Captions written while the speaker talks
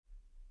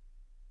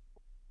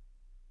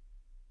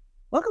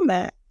welcome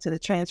back to the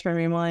Transform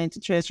Your Mind to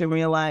Transform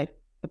Your Life,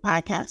 the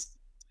podcast.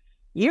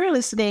 You're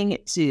listening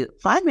to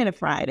 5-Minute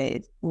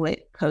Fridays with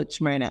Coach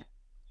Myrna.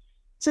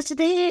 So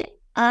today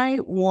I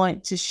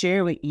want to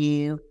share with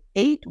you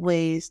 8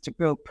 ways to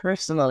grow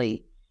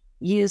personally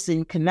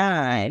using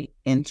CANI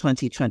in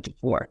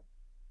 2024.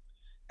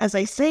 As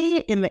I say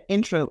in the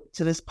intro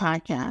to this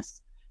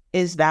podcast,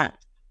 is that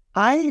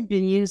I have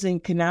been using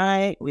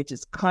CANI, which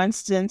is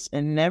constant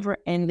and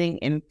never-ending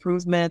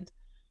improvement,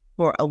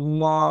 for a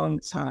long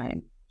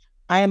time.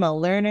 I am a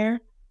learner.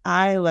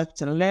 I love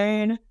to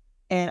learn,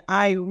 and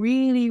I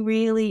really,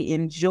 really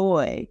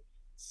enjoy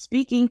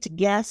speaking to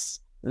guests,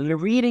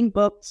 reading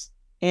books,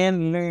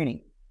 and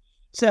learning.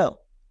 So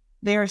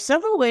there are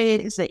several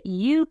ways that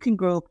you can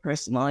grow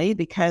personally,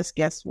 because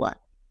guess what?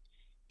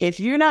 If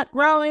you're not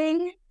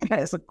growing,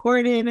 as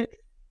according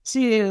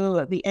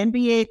to the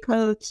NBA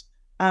coach,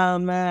 I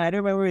don't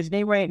remember his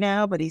name right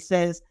now, but he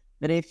says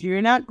that if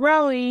you're not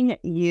growing,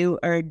 you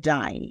are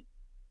dying.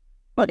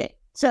 Okay,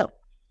 so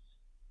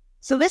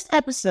this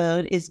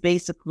episode is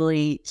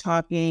basically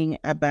talking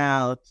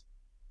about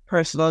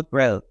personal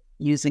growth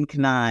using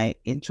CANI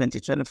in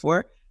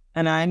 2024,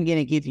 and I'm going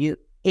to give you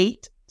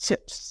 8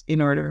 tips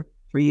in order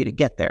for you to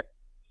get there.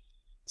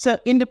 So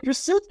in the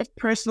pursuit of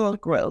personal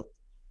growth,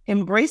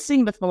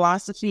 embracing the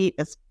philosophy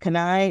of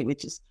CANI,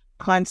 which is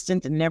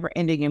constant and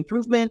never-ending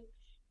improvement,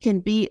 can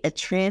be a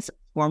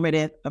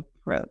transformative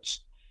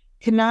approach.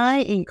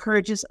 CANI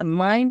encourages a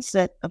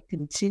mindset of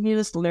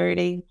continuous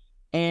learning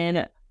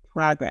and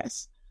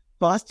progress,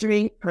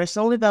 fostering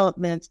personal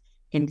development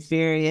in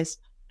various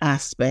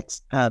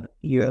aspects of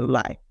your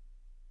life.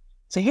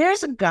 So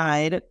here's a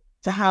guide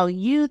to how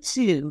you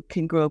too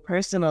can grow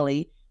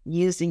personally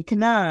using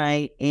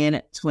CANI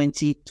in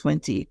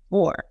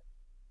 2024.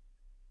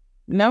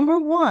 Number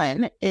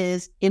 1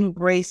 is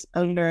embrace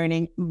a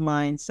learning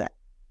mindset.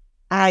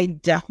 I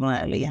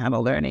definitely have a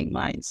learning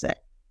mindset.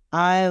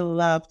 I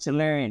love to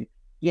learn.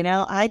 You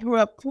know, I grew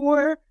up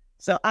poor,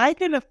 so I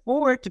could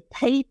afford to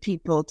pay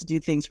people to do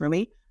things for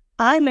me.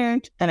 I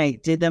learned and I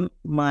did them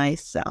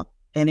myself,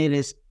 and it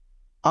is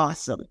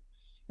awesome,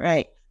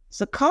 right?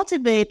 So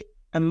cultivate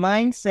a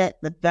mindset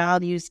that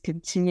values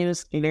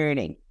continuous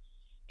learning.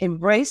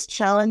 Embrace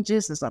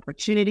challenges as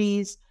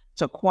opportunities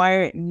to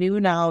acquire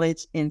new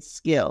knowledge and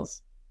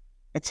skills.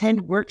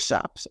 Attend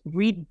workshops,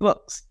 read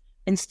books,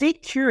 and stay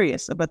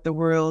curious about the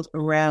world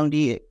around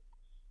you.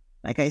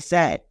 Like I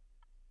said,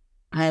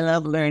 I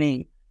love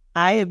learning.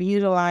 I have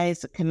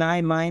utilized the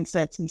CANI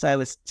mindset since I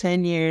was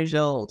 10 years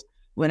old,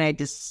 when I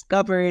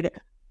discovered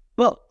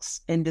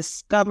books and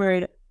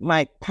discovered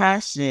my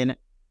passion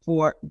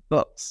for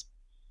books.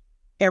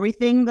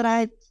 Everything that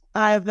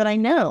I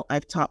know,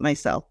 I've taught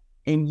myself,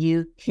 and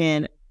you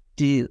can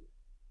do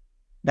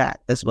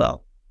that as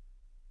well.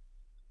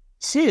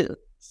 2,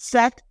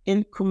 set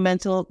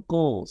incremental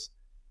goals.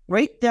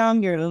 Break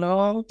down your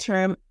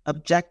long-term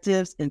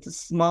objectives into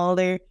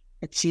smaller,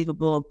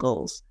 achievable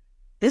goals.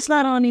 This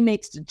not only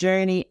makes the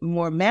journey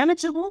more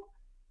manageable,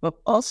 but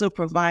also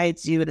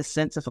provides you with a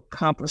sense of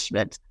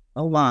accomplishment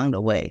along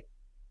the way,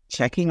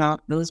 checking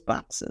off those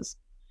boxes.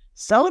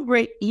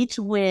 Celebrate each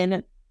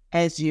win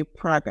as you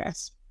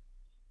progress.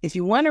 If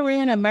you want to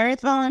run a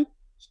marathon,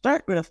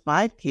 start with a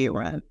 5K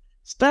run.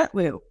 Start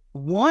with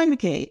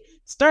 1K.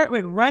 Start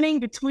with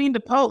running between the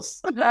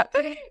posts.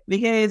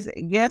 Because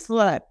guess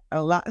what?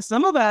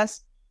 Some of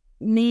us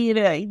need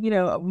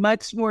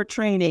much more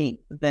training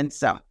than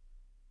some.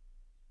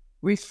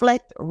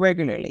 Reflect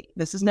regularly.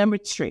 This is number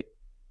 3.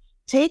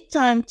 Take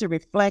time to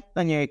reflect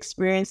on your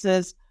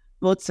experiences,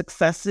 both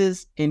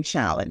successes and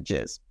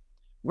challenges.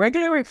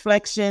 Regular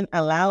reflection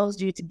allows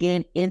you to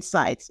gain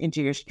insights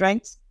into your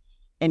strengths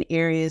and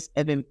areas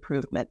of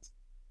improvement.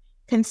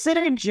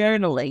 Consider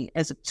journaling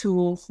as a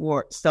tool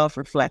for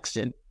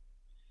self-reflection.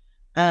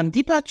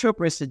 Deepak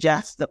Chopra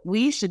suggests that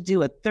we should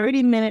do a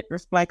 30-minute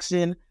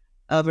reflection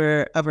of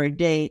our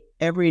day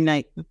every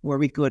night before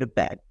we go to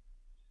bed.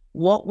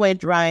 What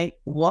went right?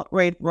 What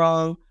went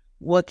wrong?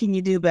 What can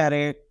you do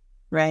better?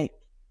 Right?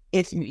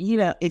 If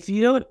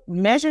you don't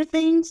measure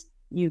things,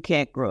 you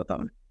can't grow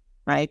them.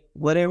 Right?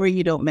 Whatever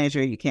you don't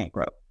measure, you can't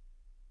grow.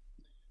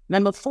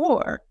 Number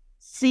 4,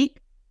 seek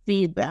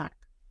feedback.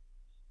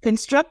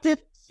 Constructive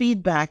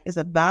feedback is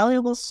a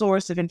valuable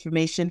source of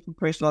information for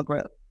personal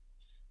growth.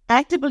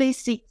 Actively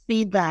seek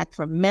feedback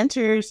from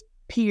mentors,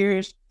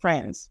 peers,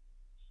 friends.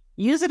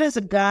 Use it as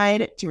a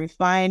guide to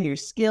refine your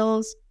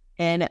skills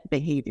and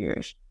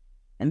behaviors.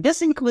 And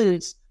this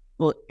includes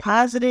both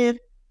positive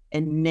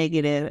and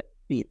negative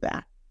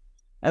feedback.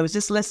 I was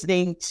just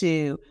listening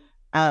to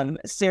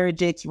Sarah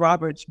Jakes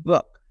Roberts'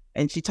 book,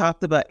 and she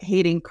talked about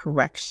hating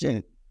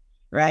correction,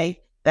 right?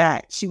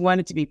 That she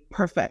wanted to be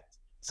perfect.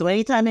 So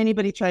anytime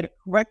anybody tried to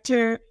correct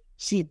her,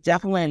 she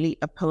definitely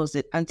opposed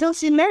it until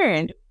she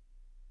learned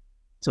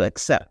to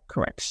accept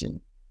correction.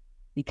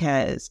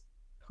 Because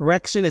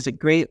correction is a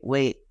great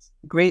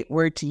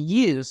word to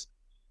use,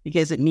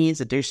 because it means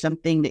that there's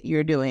something that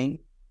you're doing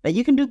that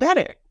you can do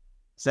better.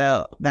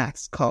 So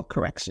that's called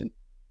correction.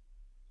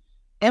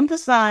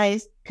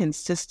 Emphasize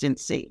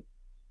consistency.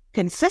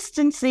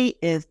 Consistency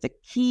is the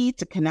key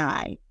to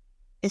CANI.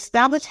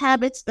 Establish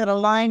habits that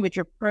align with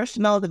your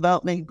personal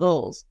development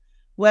goals,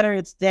 whether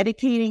it's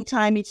dedicating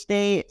time each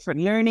day for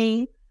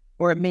learning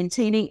or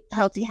maintaining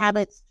healthy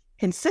habits.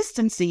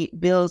 Consistency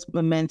builds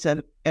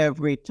momentum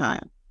every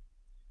time.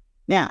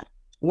 Now,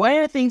 one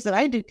of the things that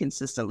I do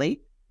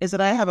consistently is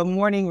that I have a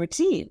morning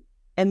routine.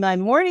 And my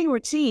morning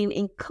routine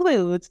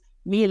includes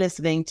me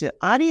listening to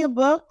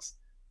audiobooks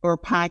or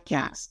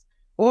podcasts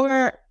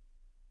or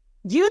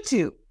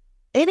YouTube,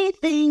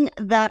 anything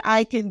that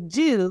I can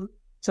do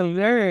to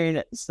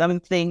learn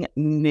something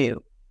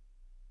new.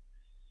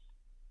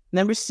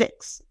 Number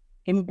 6,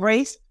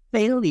 embrace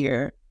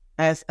failure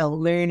as a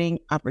learning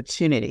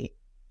opportunity.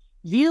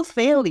 View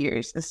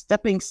failures as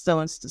stepping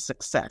stones to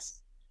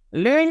success.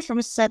 Learn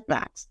from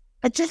setbacks,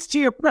 adjust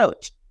your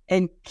approach,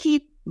 and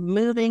keep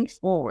moving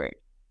forward.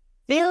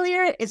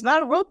 Failure is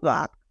not a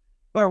roadblock,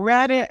 but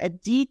rather a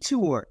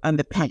detour on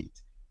the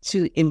path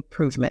to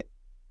improvement,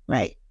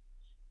 right?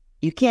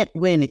 You can't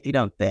win if you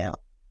don't fail.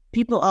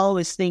 People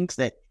always think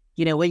that,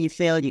 when you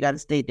fail, you got to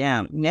stay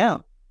down.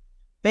 No,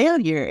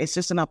 failure is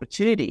just an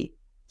opportunity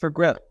for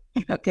growth,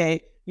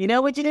 okay? You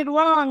know what you did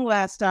wrong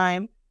last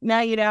time.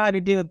 Now you know how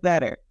to do it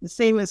better. The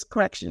same as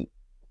correction.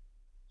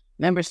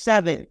 Number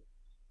 7,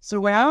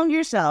 surround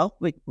yourself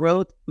with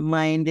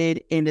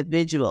growth-minded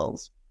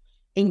individuals.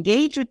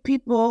 Engage with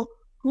people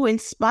who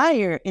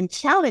inspire and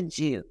challenge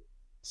you.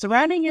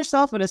 Surrounding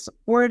yourself with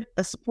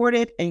a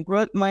supportive and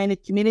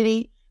growth-minded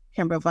community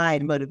can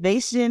provide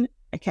motivation,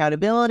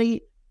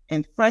 accountability,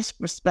 and fresh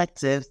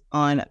perspectives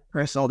on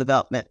personal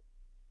development.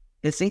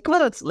 This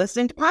includes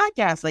listening to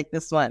podcasts like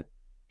this one.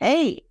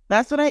 Hey,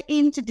 that's what I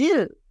aim to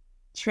do.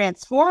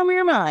 Transform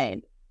your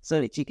mind so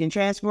that you can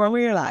transform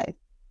your life.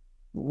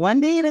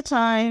 One day at a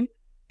time,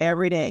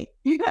 every day.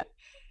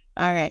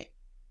 All right.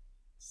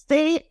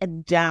 Stay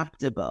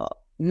adaptable.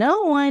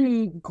 No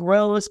one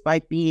grows by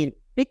being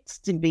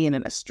fixed and being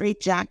in a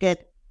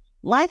straitjacket.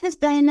 Life is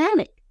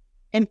dynamic,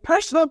 and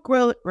personal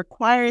growth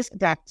requires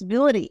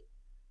adaptability.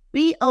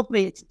 Be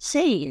open to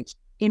change,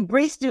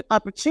 embrace new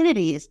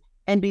opportunities,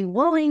 and be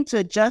willing to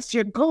adjust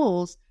your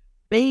goals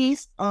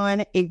based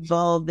on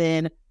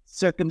evolving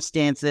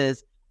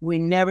circumstances. We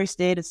never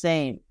stay the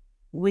same.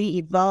 We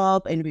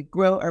evolve and we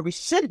grow, or we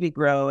should be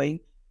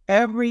growing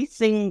every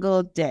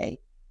single day,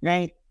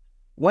 right?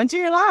 Once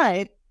you're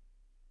alive,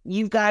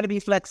 you've got to be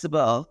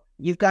flexible.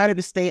 You've got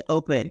to stay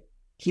open.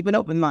 Keep an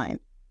open mind.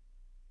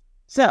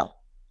 So,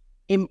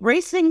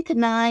 embracing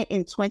CANI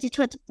in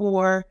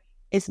 2024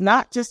 is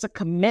not just a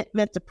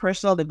commitment to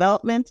personal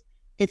development.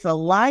 It's a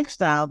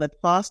lifestyle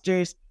that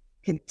fosters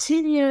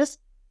continuous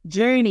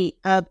journey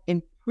of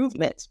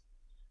improvement.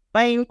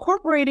 By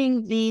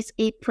incorporating these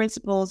 8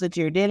 principles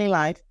into your daily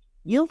life,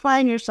 you'll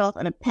find yourself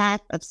on a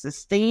path of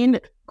sustained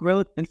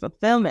growth and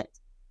fulfillment.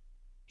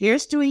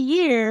 Here's to a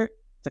year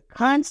to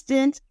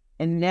constant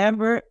and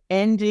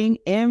never-ending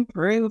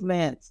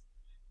improvements.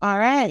 All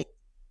right.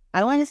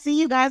 I want to see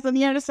you guys on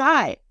the other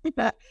side.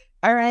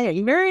 All right.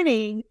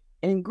 Learning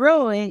and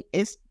growing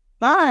is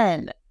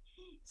fun.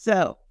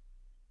 So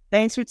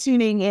thanks for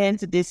tuning in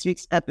to this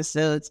week's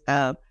episodes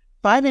of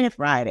 5 Minute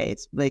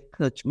Fridays with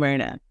Coach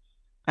Myrna.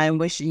 I'm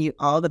wishing you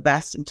all the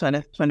best in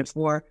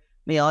 2024.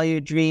 May all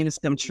your dreams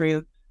come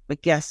true.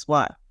 But guess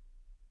what?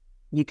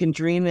 You can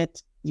dream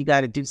it. You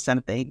got to do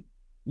something.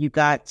 You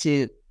got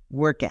to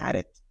work at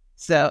it.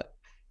 So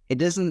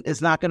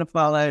it's not going to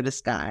fall out of the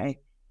sky.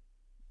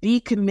 Be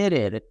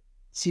committed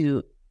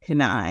to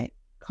CANI,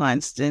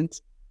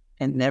 constant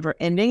and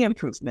never-ending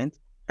improvement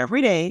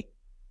every day,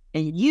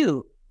 and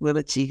you will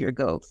achieve your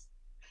goals.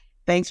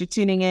 Thanks for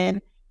tuning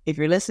in. If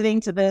you're listening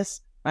to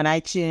this on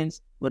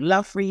iTunes, would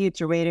love for you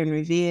to rate and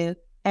review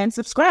and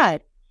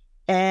subscribe.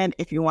 And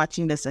if you're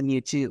watching this on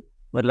YouTube,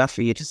 would love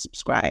for you to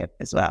subscribe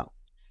as well.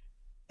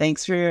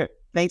 Thanks for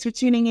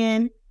tuning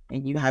in,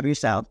 and you have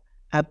yourself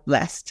a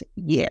blessed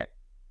year.